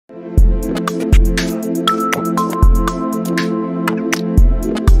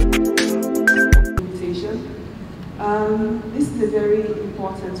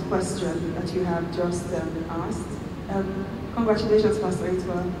question that you have just asked. Congratulations, Pastor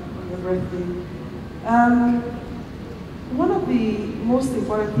Ituah, on your birthday. One of the most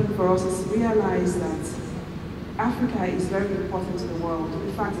important things for us is to realize that Africa is very important to the world.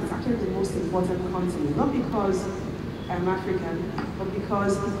 In fact, it's actually the most important continent, not because I'm African, but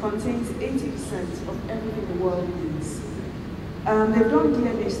because it contains 80% of everything the world needs. They've done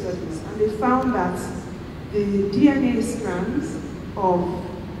DNA studies, and they found that the DNA strands of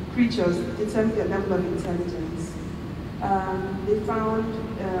creatures determine their level of intelligence. They found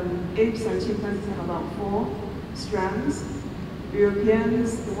apes and chimpanzees have about 4 strands.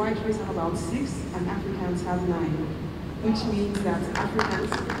 Europeans, the white race, have about 6, and Africans have 9, which means that Africans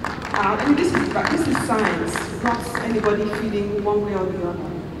are, I mean, this is science, not anybody feeling one way or the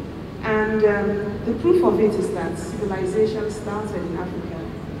other. And the proof of it is that civilization started in Africa.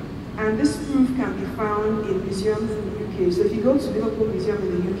 And this proof can be found in museums in the UK. So if you go to Liverpool Museum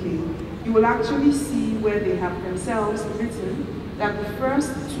in the UK, you will actually see where they have themselves written that the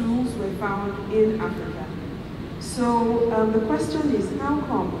first tools were found in Africa. So the question is, how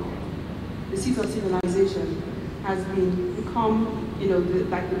come the seat of civilization has become, you know,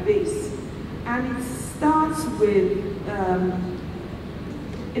 like the base? And it starts with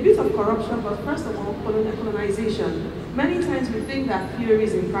a bit of corruption, but first of all, colonization. Many times we think that theory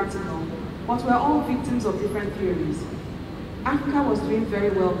is impractical, but we're all victims of different theories. Africa was doing very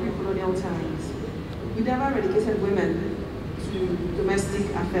well pre-colonial times. We never relegated women to domestic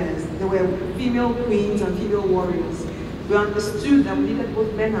affairs. There were female queens and female warriors. We understood that we needed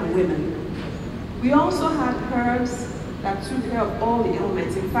both men and women. We also had herbs that took care of all the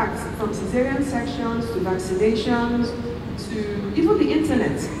ailments. In fact, from cesarean sections to vaccinations to even the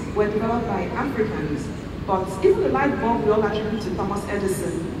internet were developed by Africans. But even the light bulb we all attribute to Thomas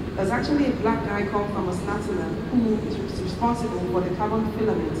Edison, there's actually a black guy called Thomas Latimer who is responsible for the carbon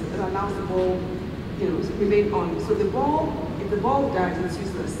filament that allows the bulb, you know, to remain on. So the bulb, if the bulb dies, it's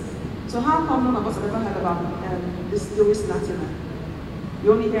useless. So how come none of us have ever heard about this Louis Latimer? We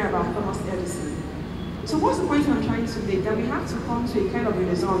only hear about Thomas Edison. So what's the point I'm trying to make? That we have to come to a kind of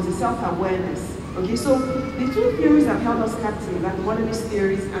renaissance, a self-awareness. Okay, so the 2 theories that held us captive are the modernist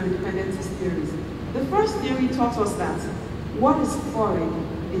theories and the dependentist theories. The first theory taught us that what is foreign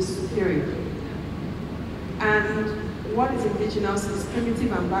is superior, and what is indigenous is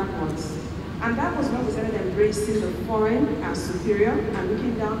primitive and backwards. And that was when we started embracing the foreign as superior and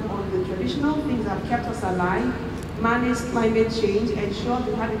looking down on the traditional things that have kept us alive, managed climate change, ensured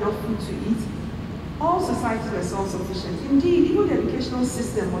we had enough food to eat. All societies were self-sufficient. Indeed, even the educational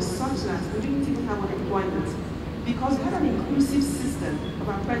system was such that we didn't even have unemployment, because we had an inclusive system of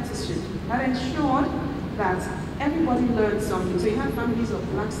apprenticeship that ensured that everybody learned something. So you had families of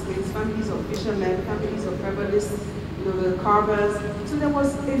blacksmiths, families of fishermen, families of herbalists, you know, the carvers. So there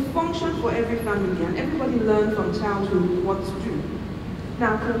was a function for every family, and everybody learned from childhood what to do.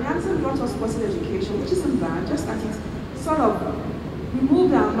 Now, colonialism brought us Western education, which isn't bad, just that it sort of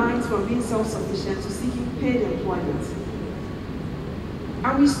removed our minds from being self-sufficient to seeking paid employment.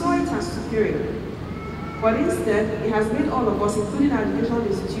 And we saw it as superior. But instead, it has made all of us, including our educational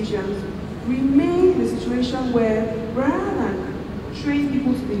institutions, remain in a situation where, rather than train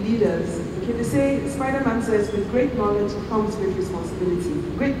people to be leaders, okay, they say, Spider-Man says, with great knowledge comes great responsibility.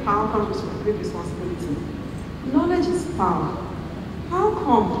 Great power comes with great responsibility. Knowledge is power. How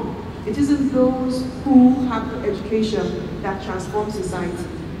come it isn't those who have education that transform society?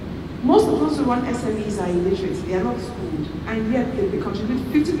 Most of those who run SMEs are illiterate, they are not schooled, and yet they contribute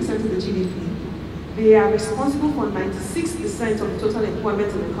 50% of the GDP. They are responsible for 96% of the total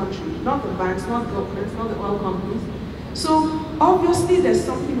employment in the country, not the banks, not governments, not the oil companies. So obviously there's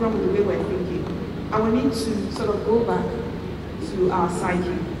something wrong with the way we're thinking, and we need to sort of go back to our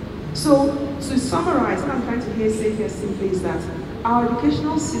psyche. So to summarize, what I'm trying to say here simply is that our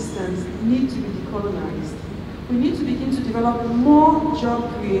educational systems need to be decolonized. We need to begin to develop more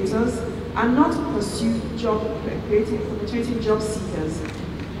job creators and not pursue job perpetuating job seekers.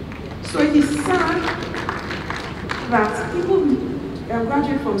 So it is sad that people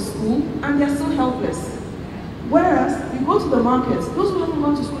graduate from school and they're so helpless. Whereas you go to the markets, those who haven't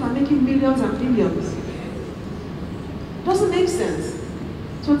gone to school are making millions and billions. Doesn't make sense.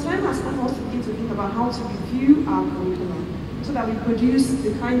 So time has come for us to begin to think about how to review our curriculum so that we produce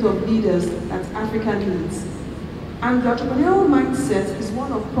the kind of leaders that Africa needs. And the entrepreneurial mindset is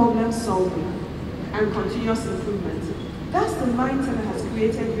one of problem solving and continuous improvement. That's the mindset that has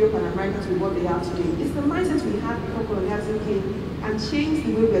created Europe and America to be what they are today. It's the mindset we had before colonialism came and changed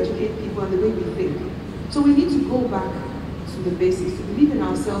the way we educate people and the way we think. So we need to go back to the basics, to believe in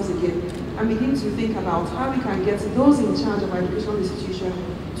ourselves again, and begin to think about how we can get those in charge of our educational institution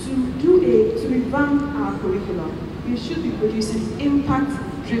to revamp our curriculum. We should be producing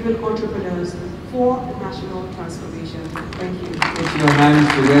impact-driven entrepreneurs for national transformation. Thank you. Put your hands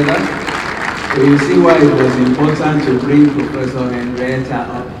together. So you see why it was important to bring Professor Henrietta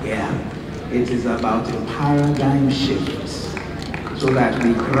up here. It is about a paradigm shift so that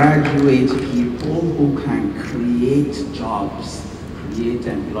we graduate people who can create jobs, create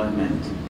employment.